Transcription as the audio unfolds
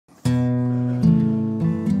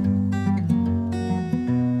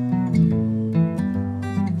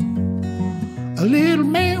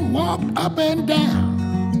walked up and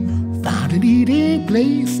down, found an eating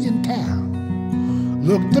place in town.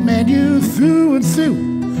 Looked the menu through and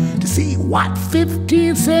through to see what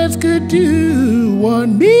 15 cents could do.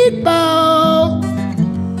 One meatball,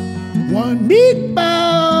 one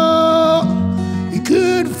meatball. He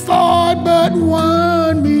could afford but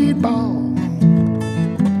one meatball.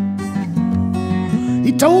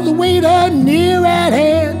 He told the waiter near at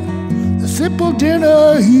hand the simple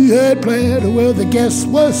dinner he had planned. Well, the guests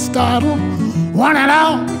were startled, one and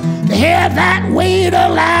all, to hear that waiter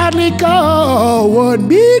loudly call, one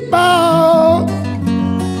meatball,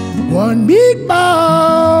 one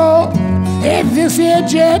meatball. And this here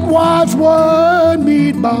jet was one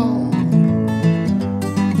meatball.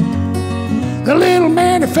 The little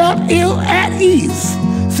man felt ill at ease,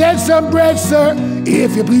 said, "Some bread, sir,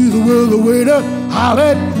 if you please." Well, the waiter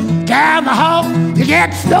hollered down the hall, "You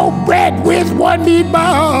get no bread with one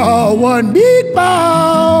meatball, one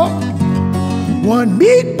meatball, one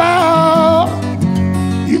meatball.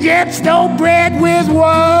 You get no bread with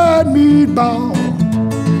one meatball."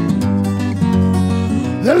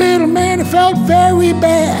 The little man felt very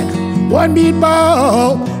bad. One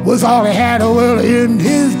meatball was all he had. Well, in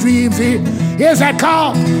his dreams he hears that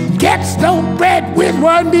call, "Gets no bread with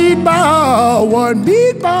one meatball, one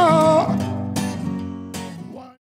meatball."